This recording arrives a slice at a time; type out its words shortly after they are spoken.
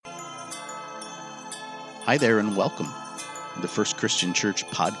Hi there and welcome. The First Christian Church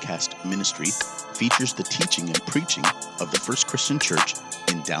podcast ministry features the teaching and preaching of the First Christian Church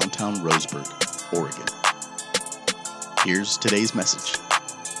in downtown Roseburg, Oregon. Here's today's message.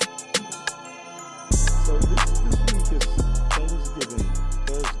 So this week is Thanksgiving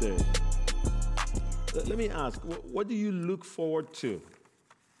Thursday. Let me ask, what do you look forward to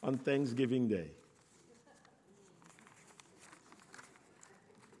on Thanksgiving Day?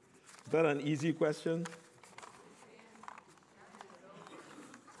 Is that an easy question?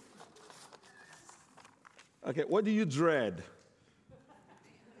 Okay, what do you dread?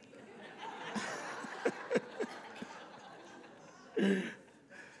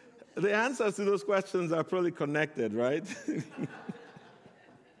 The answers to those questions are probably connected, right?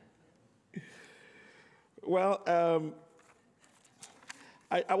 Well,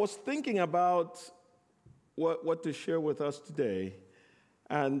 I was thinking about what to share with us today.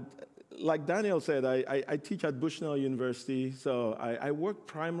 And like Daniel said, I teach at Bushnell University, so I work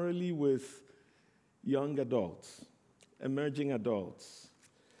primarily with young adults, emerging adults.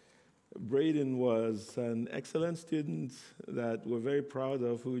 Braden was an excellent student that we're very proud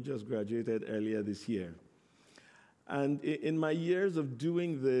of who just graduated earlier this year. And in my years of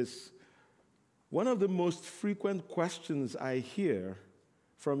doing this, one of the most frequent questions I hear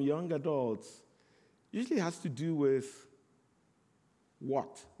from young adults usually has to do with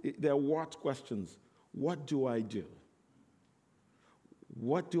what? They're what questions. What do I do?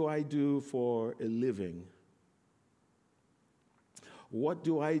 What do I do for a living? What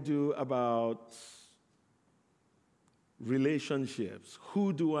do I do about relationships?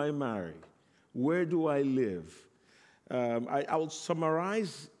 Who do I marry? Where do I live? I will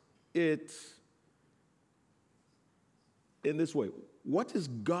summarize it in this way. What is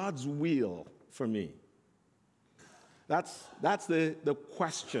God's will for me? That's the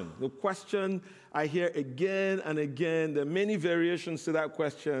question. The question I hear again and again. There are many variations to that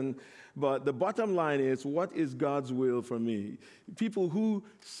question, but the bottom line is, what is God's will for me? People who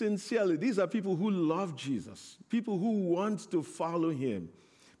sincerely, these are people who love Jesus, people who want to follow him,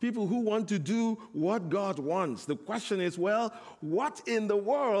 people who want to do what God wants. The question is, well, what in the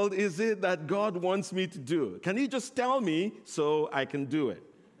world is it that God wants me to do? Can he just tell me so I can do it?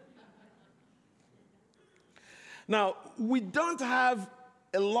 Now, we don't have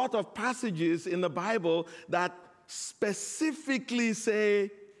a lot of passages in the Bible that specifically say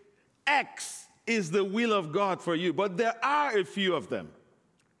X is the will of God for you, but there are a few of them.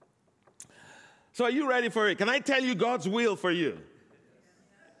 So are you ready for it? Can I tell you God's will for you?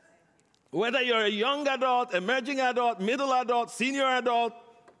 Whether you're a young adult, emerging adult, middle adult, senior adult,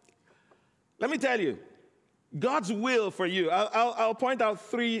 let me tell you, God's will for you. I'll point out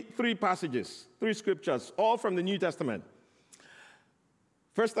three passages, three scriptures, all from the New Testament.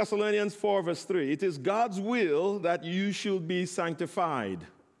 1 Thessalonians 4, verse 3. It is God's will that you should be sanctified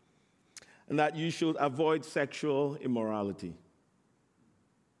and that you should avoid sexual immorality.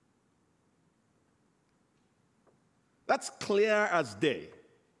 That's clear as day.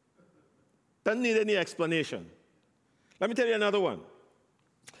 Doesn't need any explanation. Let me tell you another one.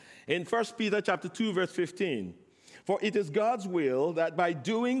 In 1 Peter chapter 2, verse 15, for it is God's will that by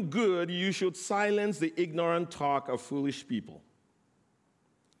doing good you should silence the ignorant talk of foolish people.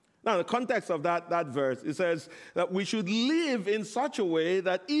 Now, in the context of that verse, it says that we should live in such a way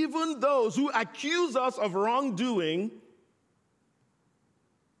that even those who accuse us of wrongdoing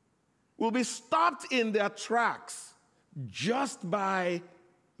will be stopped in their tracks just by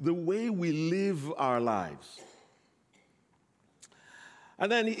the way we live our lives.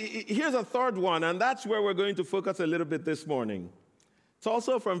 And then here's a third one, and that's where we're going to focus a little bit this morning. It's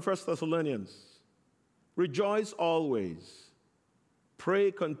also from 1 Thessalonians. Rejoice always.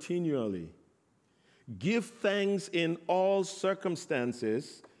 Pray continually. Give thanks in all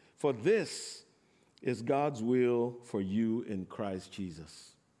circumstances, for this is God's will for you in Christ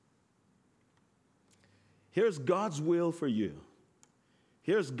Jesus. Here's God's will for you.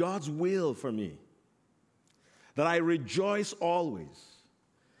 Here's God's will for me. That I rejoice always.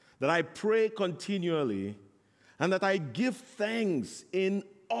 That I pray continually, and that I give thanks in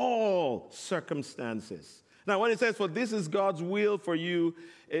all circumstances. Now, when it says, for this is God's will for you,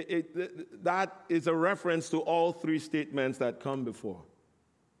 that is a reference to all three statements that come before.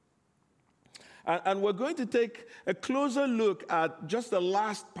 And we're going to take a closer look at just the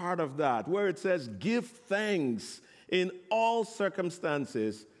last part of that, where it says, give thanks in all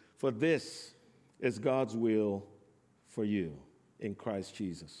circumstances, for this is God's will for you in Christ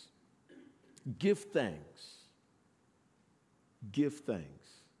Jesus. Give thanks. Give thanks.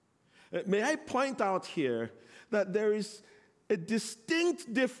 May I point out here that there is a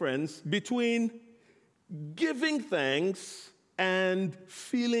distinct difference between giving thanks and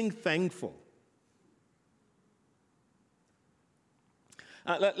feeling thankful.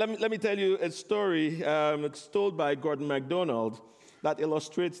 Let me tell you a story. It's told by Gordon MacDonald that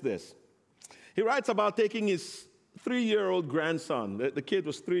illustrates this. He writes about taking his 3-year-old grandson, the kid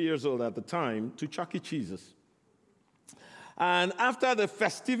was 3 years old at the time, to Chuck E. Cheese's. And after the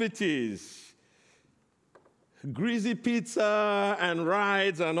festivities, greasy pizza and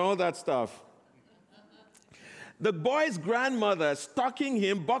rides and all that stuff, the boy's grandmother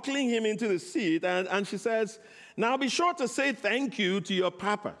buckling him into the seat, and she says, "Now be sure to say thank you to your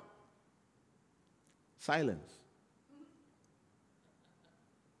papa." Silence.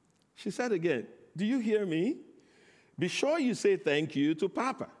 She said again, "Do you hear me? Be sure you say thank you to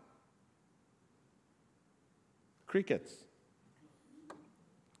papa." Crickets.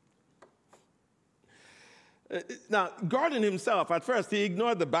 Now, Gordon himself, at first, he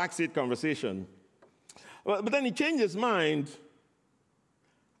ignored the backseat conversation. But then he changed his mind,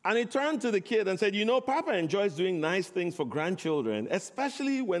 and he turned to the kid and said, "You know, Papa enjoys doing nice things for grandchildren,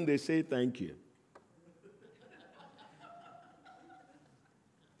 especially when they say thank you."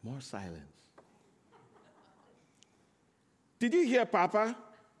 More silence. "Did you hear Papa?"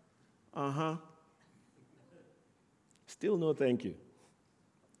 "Uh-huh." Still no thank you.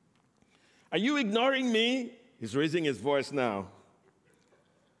 "Are you ignoring me?" He's raising his voice now.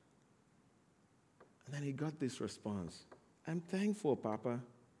 And then he got this response. "I'm thankful, Papa.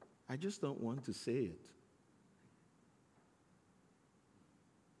 I just don't want to say it."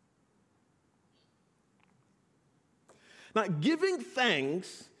 Now, giving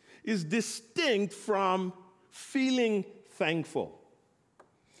thanks is distinct from feeling thankful.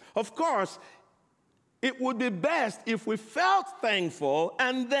 Of course, it would be best if we felt thankful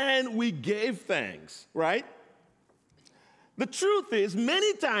and then we gave thanks, right? The truth is,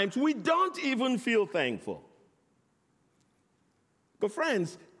 many times we don't even feel thankful. But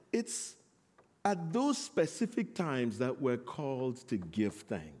friends, it's at those specific times that we're called to give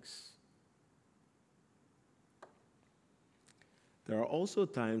thanks. There are also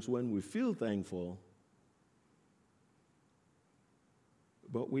times when we feel thankful,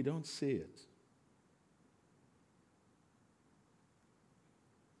 but we don't see it.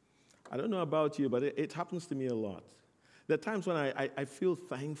 I don't know about you, but it happens to me a lot. There are times when I feel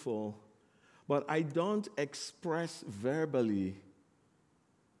thankful, but I don't express verbally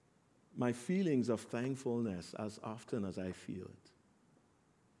my feelings of thankfulness as often as I feel it.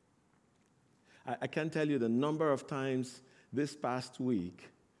 I can't tell you the number of times this past week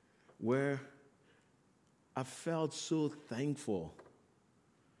where I felt so thankful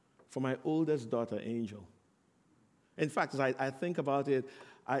for my oldest daughter, Angel. In fact, as I think about it,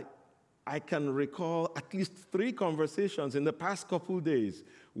 I can recall at least 3 conversations in the past couple days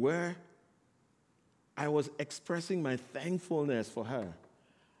where I was expressing my thankfulness for her.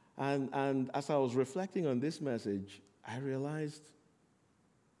 And as I was reflecting on this message, I realized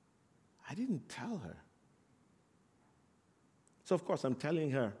I didn't tell her. So, of course, I'm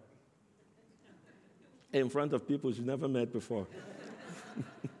telling her in front of people she's never met before.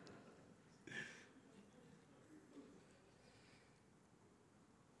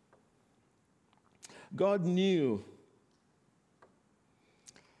 God knew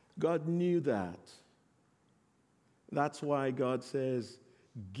that. That's why God says,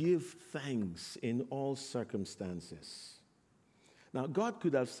 give thanks in all circumstances. Now, God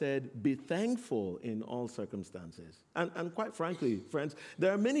could have said, be thankful in all circumstances. And quite frankly, friends,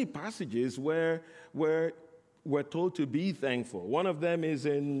 there are many passages where we're told to be thankful. One of them is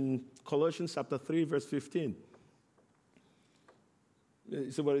in Colossians chapter 3, verse 15.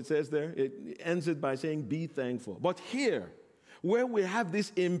 See what it says there? It ends it by saying, be thankful. But here, where we have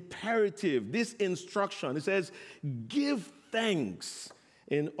this imperative, this instruction, it says, give thanks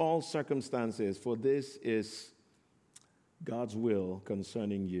in all circumstances, for this is God's will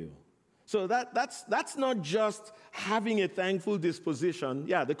concerning you. So that's not just having a thankful disposition.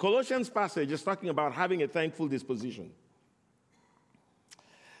 Yeah, the Colossians passage is talking about having a thankful disposition.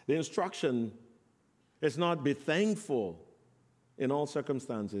 The instruction is not be thankful in all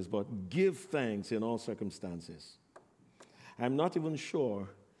circumstances, but give thanks in all circumstances. I'm not even sure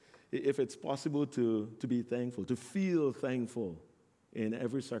if it's possible to be thankful, to feel thankful in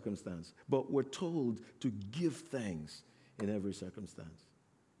every circumstance. But we're told to give thanks in every circumstance.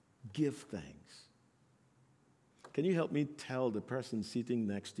 Give thanks. Can you help me tell the person sitting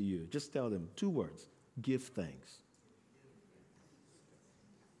next to you? Just tell them 2 words. Give thanks.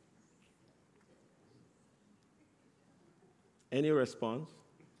 Any response?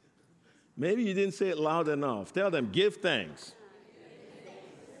 Maybe you didn't say it loud enough. Tell them, give thanks.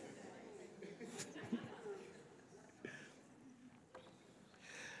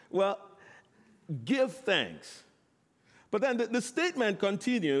 Well, give thanks. But then the statement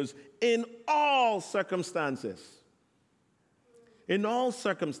continues, in all circumstances. In all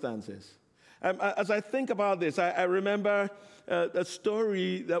circumstances. As I think about this, I remember a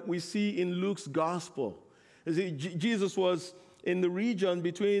story that we see in Luke's gospel. You see, Jesus was in the region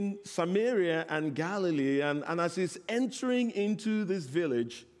between Samaria and Galilee, and as he's entering into this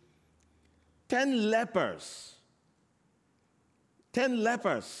village, 10 lepers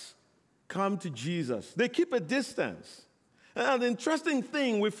come to Jesus. They keep a distance. And the interesting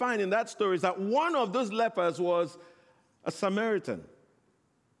thing we find in that story is that one of those lepers was a Samaritan.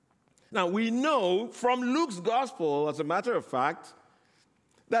 Now, we know from Luke's gospel, as a matter of fact,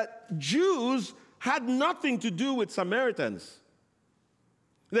 that Jews had nothing to do with Samaritans.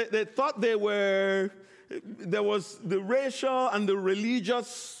 They thought there was the racial and the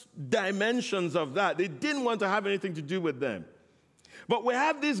religious dimensions of that. They didn't want to have anything to do with them. But we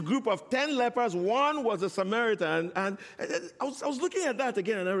have this group of 10 lepers. One was a Samaritan. And I was looking at that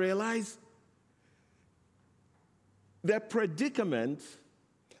again, and I realized their predicament,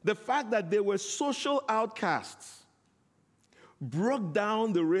 the fact that they were social outcasts, broke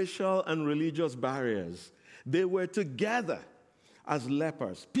down the racial and religious barriers. They were together as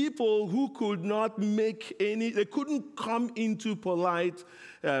lepers, people who could not they couldn't come into polite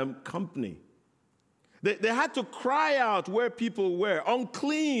company. They had to cry out where people were,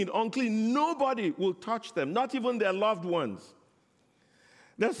 unclean, unclean. Nobody will touch them, not even their loved ones.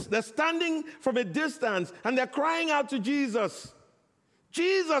 They're standing from a distance and they're crying out to Jesus,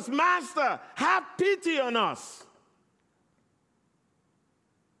 Jesus, Master, have pity on us.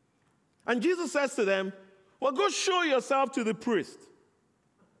 And Jesus says to them, well, go show yourself to the priest.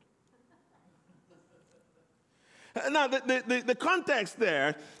 Now, the context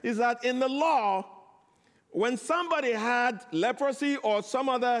there is that in the law, when somebody had leprosy or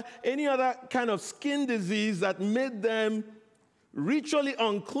any other kind of skin disease that made them ritually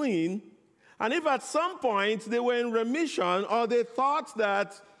unclean, and if at some point they were in remission or they thought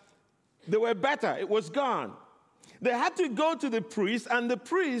that they were better, it was gone, they had to go to the priest, and the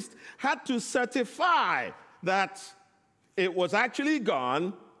priest had to certify that it was actually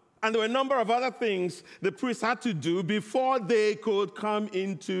gone, and there were a number of other things the priest had to do before they could come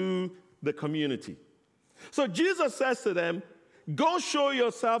into the community. So Jesus says to them, go show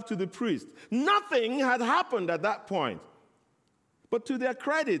yourself to the priest. Nothing had happened at that point. But to their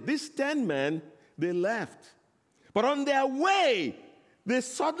credit, these 10 men, they left. But on their way, they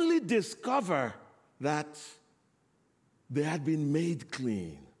suddenly discover that they had been made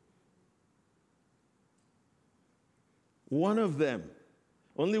clean. One of them,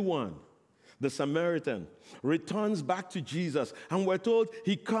 only one, the Samaritan, returns back to Jesus, and we're told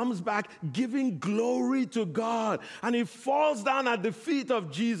he comes back giving glory to God, and he falls down at the feet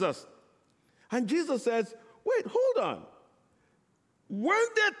of Jesus. And Jesus says, wait, hold on.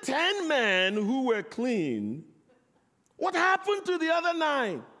 Weren't there 10 men who were clean? What happened to the other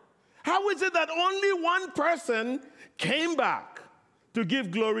 9? How is it that only one person came back to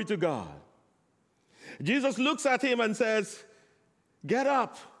give glory to God? Jesus looks at him and says, get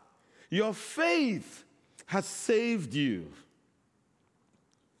up. Your faith has saved you.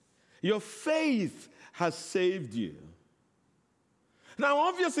 Your faith has saved you. Now,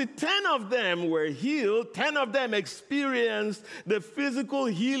 obviously, 10 of them were healed. 10 of them experienced the physical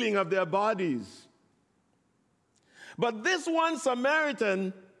healing of their bodies. But this one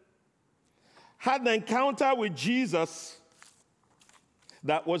Samaritan had an encounter with Jesus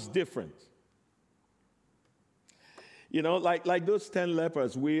that was different. You know, like those 10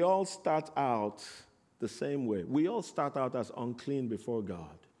 lepers, we all start out the same way. We all start out as unclean before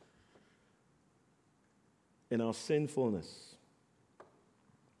God in our sinfulness.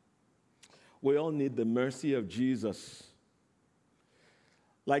 We all need the mercy of Jesus.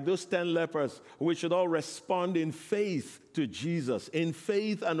 Like those 10 lepers, we should all respond in faith to Jesus, in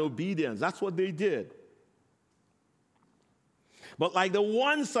faith and obedience. That's what they did. But like the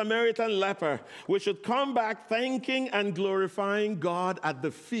one Samaritan leper, we should come back thanking and glorifying God at the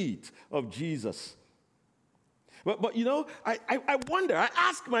feet of Jesus. But you know, I wonder, I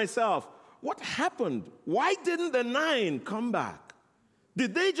ask myself, what happened? Why didn't the 9 come back?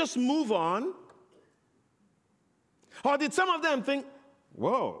 Did they just move on? Or did some of them think,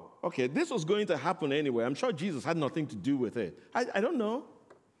 whoa, okay, this was going to happen anyway. I'm sure Jesus had nothing to do with it. I don't know.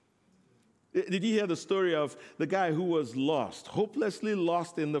 Did you hear the story of the guy who was lost, hopelessly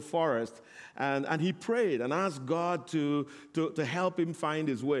lost in the forest, and he prayed and asked God to help him find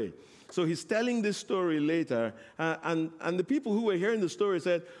his way? So he's telling this story later, and the people who were hearing the story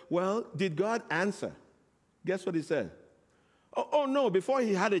said, well, did God answer? Guess what he said? Oh, no, before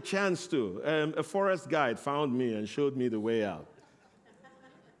he had a chance to, a forest guide found me and showed me the way out.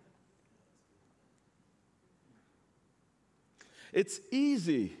 It's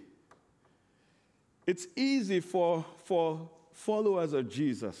easy for followers of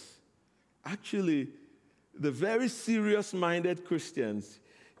Jesus. Actually, the very serious-minded Christians,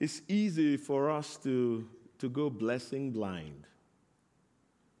 it's easy for us to go blessing blind.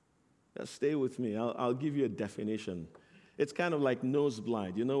 Just stay with me. I'll give you a definition. It's kind of like nose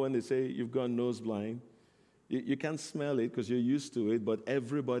blind. You know when they say you've gone nose blind? You can't smell it because you're used to it, but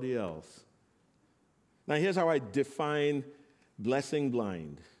everybody else. Now, here's how I define blessing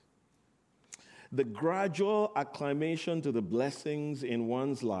blind. The gradual acclimation to the blessings in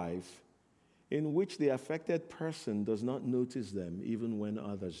one's life in which the affected person does not notice them even when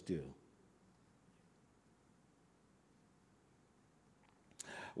others do.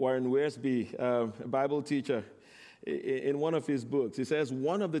 Warren Wiersbe, a Bible teacher, in one of his books, he says,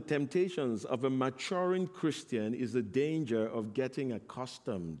 one of the temptations of a maturing Christian is the danger of getting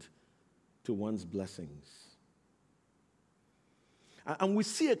accustomed to one's blessings. And we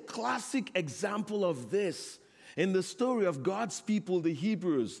see a classic example of this in the story of God's people, the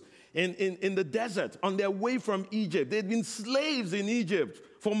Hebrews, in the desert on their way from Egypt. They'd been slaves in Egypt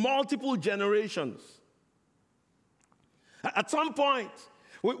for multiple generations. At some point,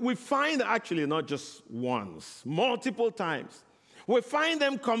 we find, actually not just once, multiple times, we find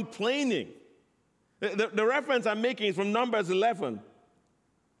them complaining. The reference I'm making is from Numbers 11.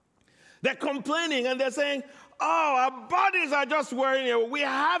 They're complaining and they're saying, oh, our bodies are just wearing out. We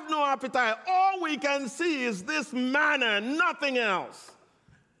have no appetite. All we can see is this manna, nothing else.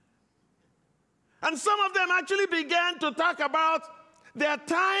 And some of them actually began to talk about their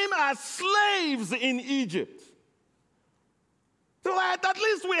time as slaves in Egypt. So at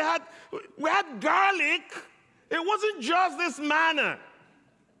least we had garlic. It wasn't just this manna.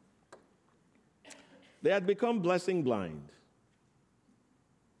 They had become blessing blind.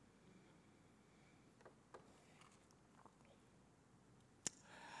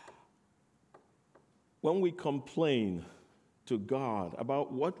 When we complain to God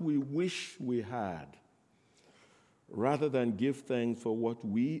about what we wish we had, rather than give thanks for what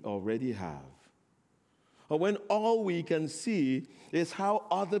we already have, or when all we can see is how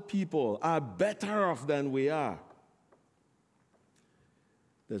other people are better off than we are,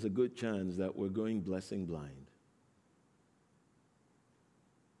 there's a good chance that we're going blessing blind.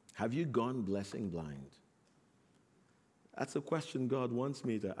 Have you gone blessing blind? That's a question God wants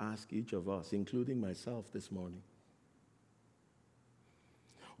me to ask each of us, including myself this morning.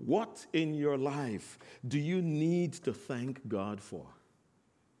 What in your life do you need to thank God for?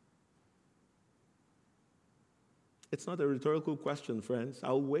 It's not a rhetorical question, friends.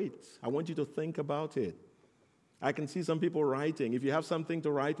 I'll wait. I want you to think about it. I can see some people writing. If you have something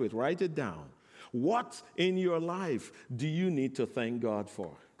to write with, write it down. What in your life do you need to thank God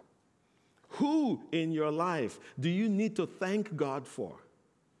for? Who in your life do you need to thank God for?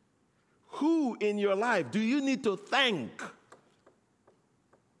 Who in your life do you need to thank?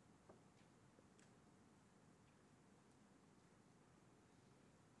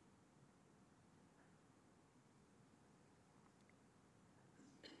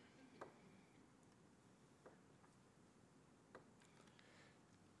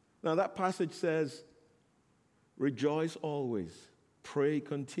 Now that passage says, rejoice always, pray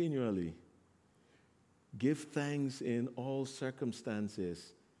continually, give thanks in all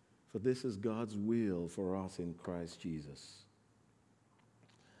circumstances, for this is God's will for us in Christ Jesus.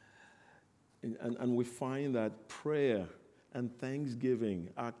 And we find that prayer and thanksgiving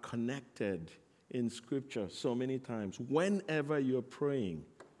are connected in Scripture so many times. Whenever you're praying,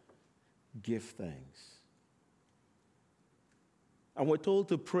 give thanks. And we're told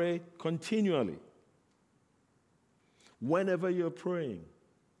to pray continually. Whenever you're praying,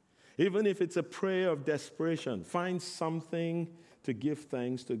 even if it's a prayer of desperation, find something to give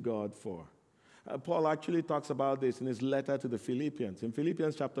thanks to God for. Paul actually talks about this in his letter to the Philippians. In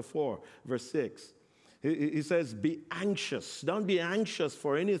Philippians chapter 4, verse 6, he says, be anxious. Don't be anxious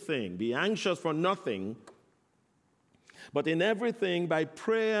for anything. Be anxious for nothing. But in everything, by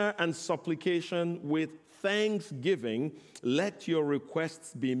prayer and supplication with thanksgiving, let your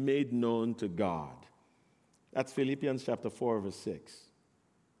requests be made known to God. That's Philippians chapter 4, verse 6.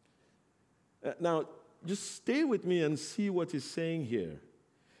 Now, just stay with me and see what he's saying here.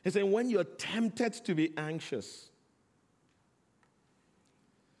 He's saying when you're tempted to be anxious,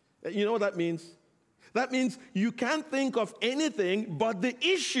 you know what that means? That means you can't think of anything but the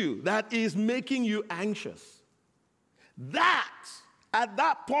issue that is making you anxious. At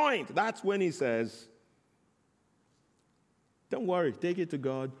that point, that's when he says, Don't worry, take it to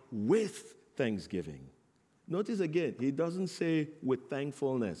God with thanksgiving. Notice again, he doesn't say with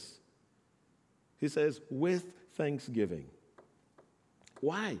thankfulness. He says with thanksgiving.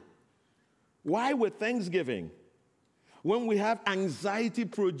 Why? Why with thanksgiving? When we have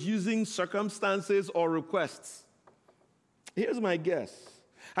anxiety-producing circumstances or requests. Here's my guess.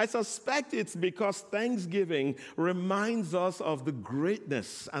 I suspect it's because thanksgiving reminds us of the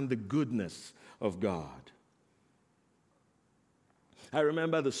greatness and the goodness of God. I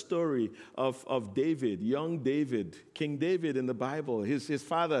remember the story of David, young David, King David in the Bible. His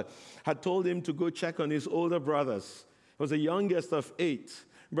father had told him to go check on his older brothers. He was the youngest of 8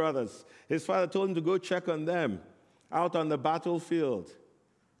 brothers. His father told him to go check on them out on the battlefield.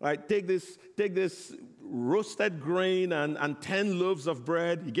 Right, take this roasted grain and 10 loaves of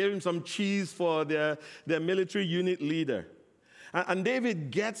bread. He gave him some cheese for their military unit leader. And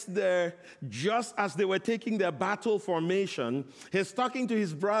David gets there just as they were taking their battle formation. He's talking to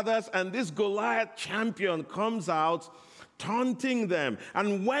his brothers, and this Goliath champion comes out taunting them.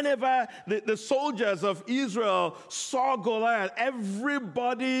 And whenever the soldiers of Israel saw Goliath,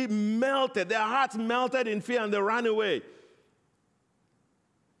 everybody melted. Their hearts melted in fear, and they ran away.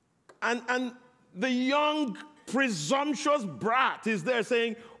 And the young, presumptuous brat is there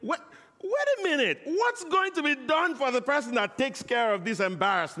saying, Wait a minute, what's going to be done for the person that takes care of this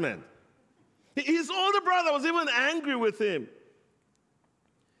embarrassment? His older brother was even angry with him.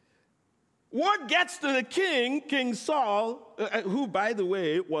 Word gets to the king, King Saul, who, by the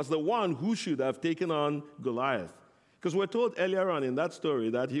way, was the one who should have taken on Goliath. Because we're told earlier on in that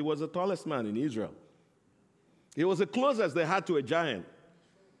story that he was the tallest man in Israel. He was the closest they had to a giant.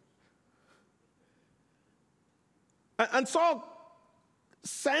 And Saul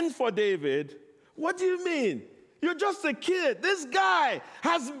sent for David. What do you mean? You're just a kid. This guy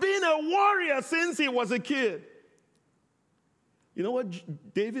has been a warrior since he was a kid. You know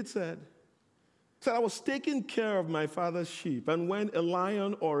what David said? He said, I was taking care of my father's sheep, and when a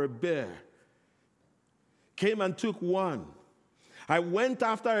lion or a bear came and took one, I went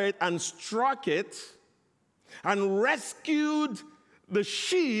after it and struck it and rescued the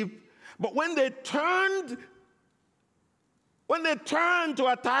sheep, but when they turned to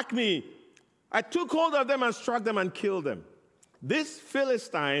attack me, I took hold of them and struck them and killed them. This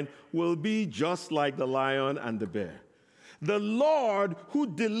Philistine will be just like the lion and the bear. The Lord who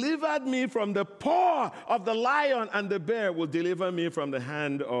delivered me from the paw of the lion and the bear will deliver me from the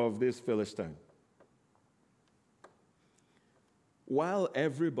hand of this Philistine. While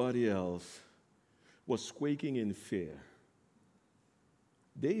everybody else was quaking in fear,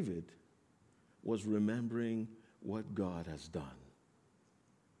 David was remembering what God has done.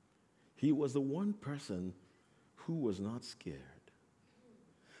 He was the one person who was not scared.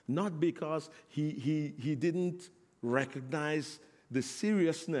 Not because he didn't recognize the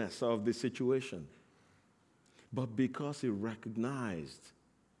seriousness of the situation, but because he recognized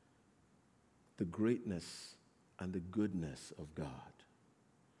the greatness and the goodness of God.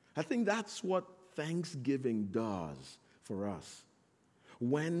 I think that's what thanksgiving does for us.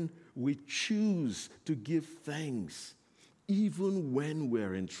 When we choose to give thanks, even when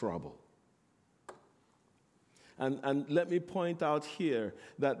we're in trouble. And let me point out here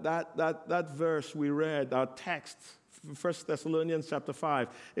that verse we read, our text, 1 Thessalonians chapter 5,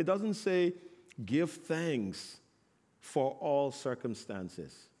 it doesn't say give thanks for all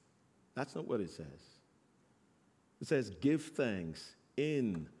circumstances. That's not what it says. It says give thanks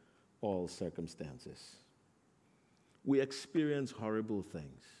in all circumstances. We experience horrible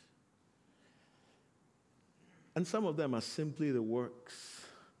things. And some of them are simply the works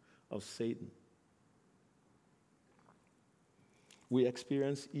of Satan. We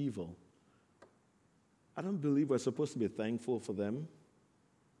experience evil. I don't believe we're supposed to be thankful for them.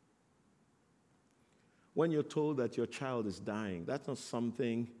 When you're told that your child is dying, that's not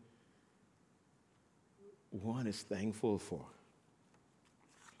something one is thankful for.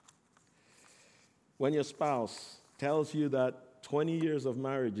 When your spouse tells you that 20 years of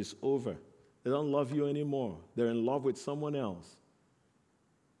marriage is over, they don't love you anymore, they're in love with someone else,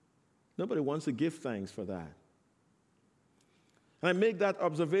 nobody wants to give thanks for that. And I make that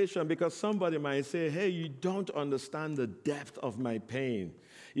observation because somebody might say, hey, you don't understand the depth of my pain.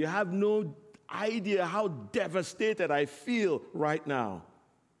 You have no idea how devastated I feel right now.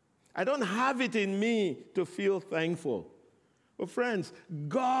 I don't have it in me to feel thankful. But friends,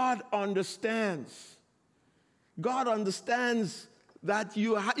 God understands. God understands that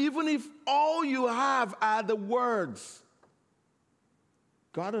even if all you have are the words,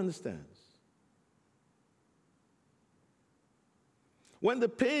 God understands. When the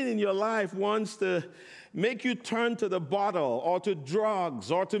pain in your life wants to make you turn to the bottle or to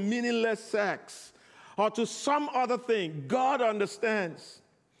drugs or to meaningless sex or to some other thing, God understands.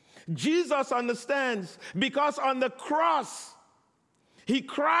 Jesus understands, because on the cross, he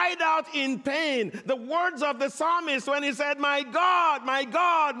cried out in pain the words of the psalmist when he said, my God,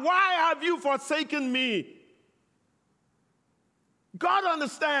 why have you forsaken me? God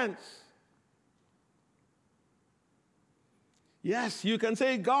understands. Yes, you can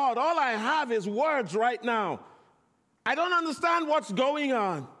say, God, all I have is words right now. I don't understand what's going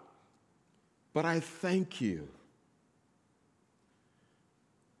on, but I thank you.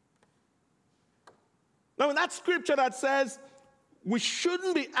 Now, in that scripture that says we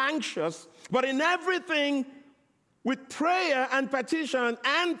shouldn't be anxious, but in everything with prayer and petition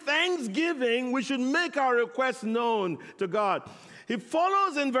and thanksgiving, we should make our requests known to God. He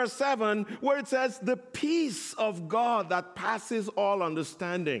follows in verse 7 where it says, the peace of God that passes all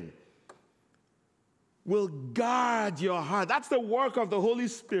understanding will guard your heart. That's the work of the Holy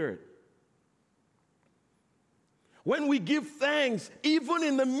Spirit. When we give thanks, even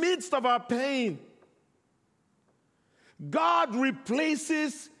in the midst of our pain, God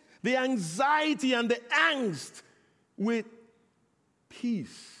replaces the anxiety and the angst with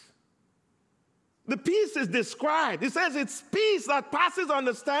peace. The peace is described. It says it's peace that passes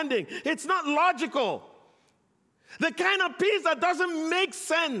understanding. It's not logical. The kind of peace that doesn't make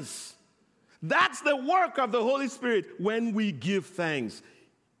sense. That's the work of the Holy Spirit when we give thanks,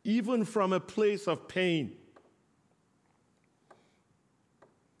 even from a place of pain.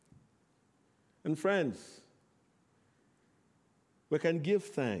 And friends, we can give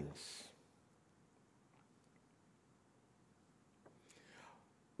thanks.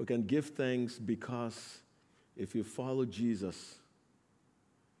 We can give thanks because if you follow Jesus,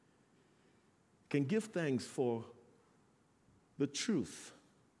 you can give thanks for the truth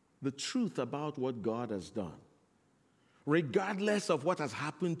about what God has done. Regardless of what has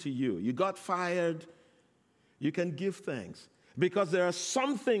happened to you, you got fired, you can give thanks because there are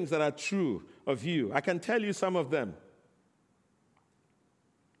some things that are true of you. I can tell you some of them.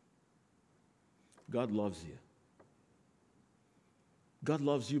 God loves you. God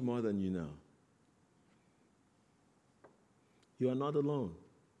loves you more than you know. You are not alone.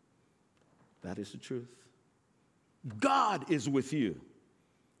 That is the truth. God is with you.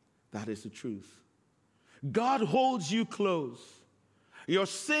 That is the truth. God holds you close. Your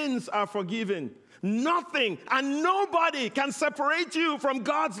sins are forgiven. Nothing and nobody can separate you from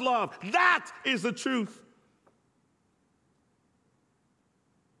God's love. That is the truth.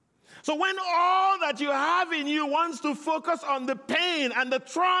 So when all that you have in you wants to focus on the pain and the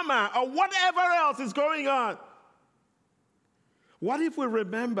trauma or whatever else is going on, what if we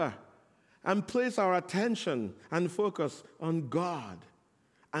remember and place our attention and focus on God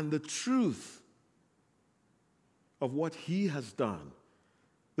and the truth of what He has done,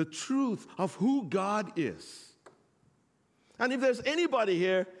 the truth of who God is? And if there's anybody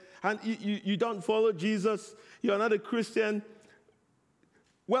here and you don't follow Jesus, you're not a Christian,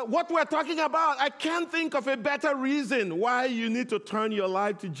 well, what we're talking about, I can't think of a better reason why you need to turn your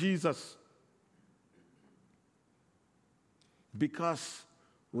life to Jesus. Because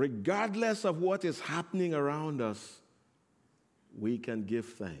regardless of what is happening around us, we can give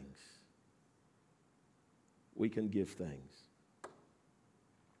thanks. We can give thanks.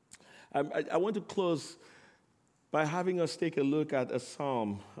 I want to close by having us take a look at a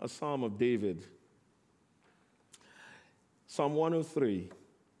psalm of David. Psalm 103.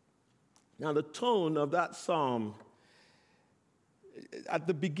 Now, the tone of that psalm, at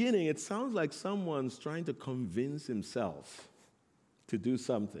the beginning, it sounds like someone's trying to convince himself to do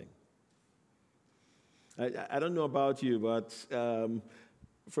something. I don't know about you, but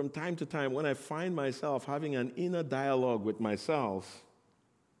from time to time, when I find myself having an inner dialogue with myself,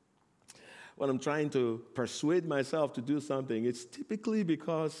 when I'm trying to persuade myself to do something, it's typically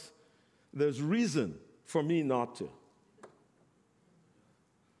because there's reason for me not to.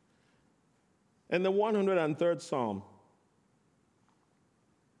 In the 103rd Psalm,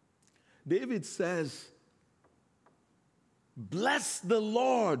 David says, "Bless the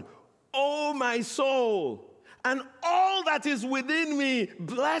Lord, O my soul, and all that is within me,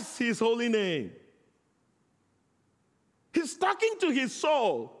 bless His holy name." He's talking to his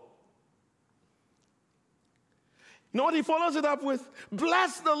soul. You know what he follows it up with?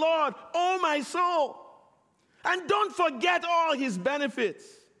 "Bless the Lord, O my soul, and don't forget all His benefits."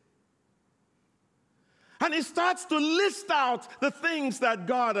 And he starts to list out the things that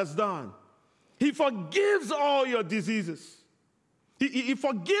God has done. He forgives all your diseases. He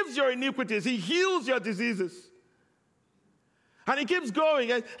forgives your iniquities. He heals your diseases. And it keeps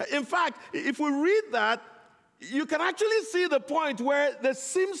going. In fact, if we read that, you can actually see the point where there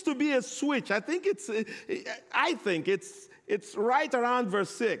seems to be a switch. I think it's right around verse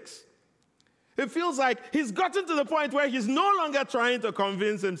 6. It feels like he's gotten to the point where he's no longer trying to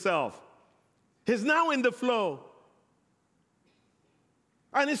convince himself. He's now in the flow.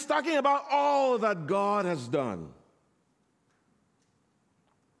 And he's talking about all that God has done.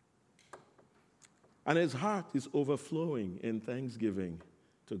 And his heart is overflowing in thanksgiving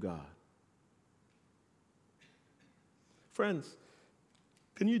to God. Friends,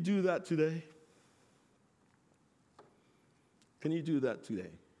 can you do that today? Can you do that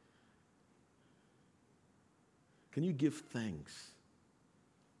today? Can you give thanks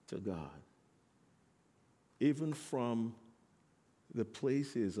to God, even from the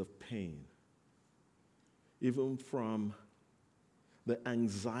places of pain, even from the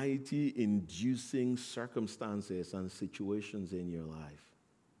anxiety-inducing circumstances and situations in your life?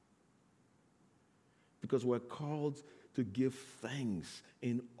 Because we're called to give thanks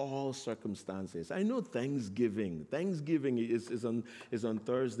in all circumstances. I know Thanksgiving is on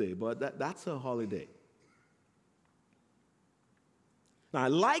Thursday, but that's a holiday. Now, I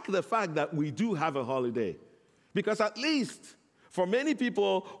like the fact that we do have a holiday, because at least for many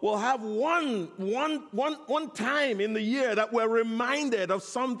people, we'll have one time in the year that we're reminded of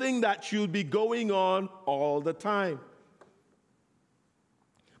something that should be going on all the time.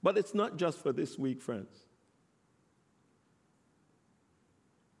 But it's not just for this week, friends.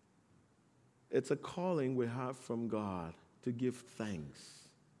 It's a calling we have from God to give thanks.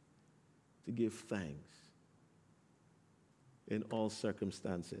 To give thanks in all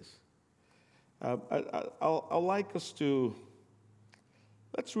circumstances. I'd like us to,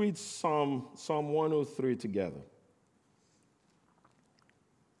 let's read Psalm 103 together.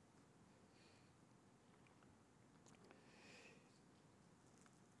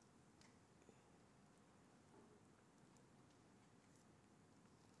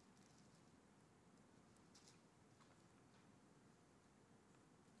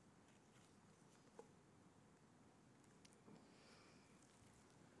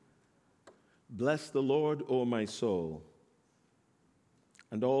 Bless the Lord, O my soul,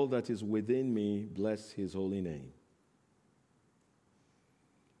 and all that is within me, bless his holy name.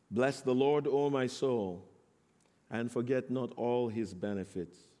 Bless the Lord, O my soul, and forget not all his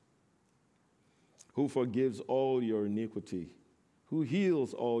benefits, who forgives all your iniquity, who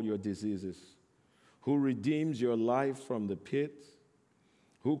heals all your diseases, who redeems your life from the pit,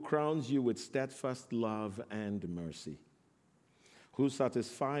 who crowns you with steadfast love and mercy, who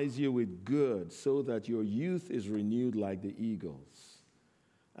satisfies you with good so that your youth is renewed like the eagles.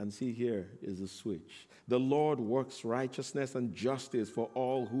 And see, here is the switch. The Lord works righteousness and justice for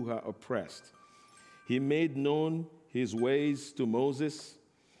all who are oppressed. He made known his ways to Moses,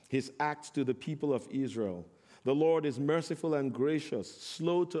 his acts to the people of Israel. The Lord is merciful and gracious,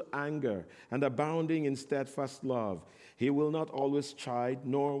 slow to anger, and abounding in steadfast love. He will not always chide,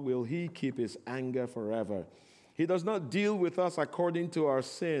 nor will he keep his anger forever. He does not deal with us according to our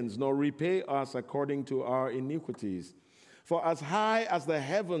sins, nor repay us according to our iniquities. For as high as the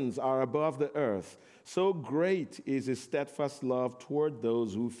heavens are above the earth, so great is his steadfast love toward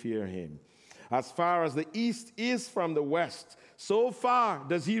those who fear him. As far as the east is from the west, so far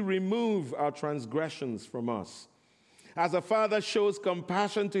does he remove our transgressions from us. As a father shows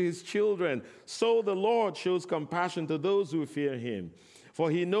compassion to his children, so the Lord shows compassion to those who fear him. For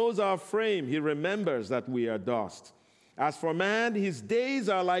he knows our frame, he remembers that we are dust. As for man, his days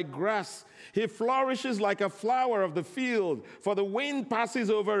are like grass. He flourishes like a flower of the field, for the wind passes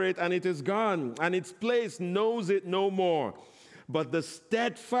over it and it is gone, and its place knows it no more. But the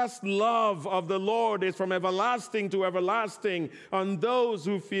steadfast love of the Lord is from everlasting to everlasting on those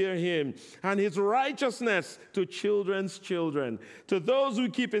who fear him, and his righteousness to children's children, to those who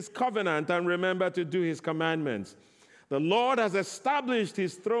keep his covenant and remember to do his commandments. The Lord has established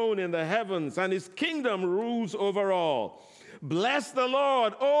his throne in the heavens, and his kingdom rules over all. Bless the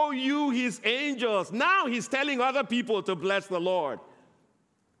Lord, O you his angels. Now he's telling other people to bless the Lord.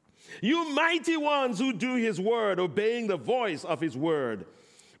 You mighty ones who do his word, obeying the voice of his word.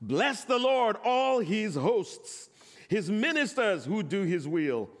 Bless the Lord, all his hosts, his ministers who do his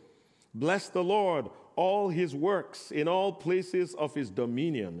will. Bless the Lord, all his works in all places of his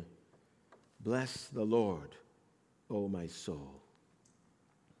dominion. Bless the Lord, O my soul.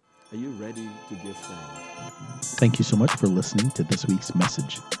 Are you ready to give thanks? Thank you so much for listening to this week's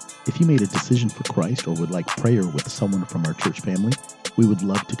message. If you made a decision for Christ or would like prayer with someone from our church family, we would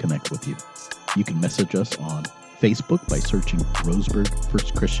love to connect with you. You can message us on Facebook by searching Roseburg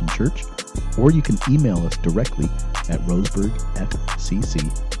First Christian Church, or you can email us directly at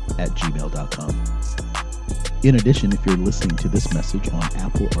roseburgfcc@gmail.com. In addition, if you're listening to this message on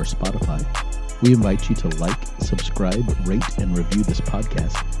Apple or Spotify, we invite you to like, subscribe, rate, and review this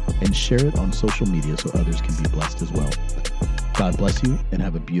podcast and share it on social media so others can be blessed as well. God bless you and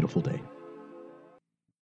have a beautiful day.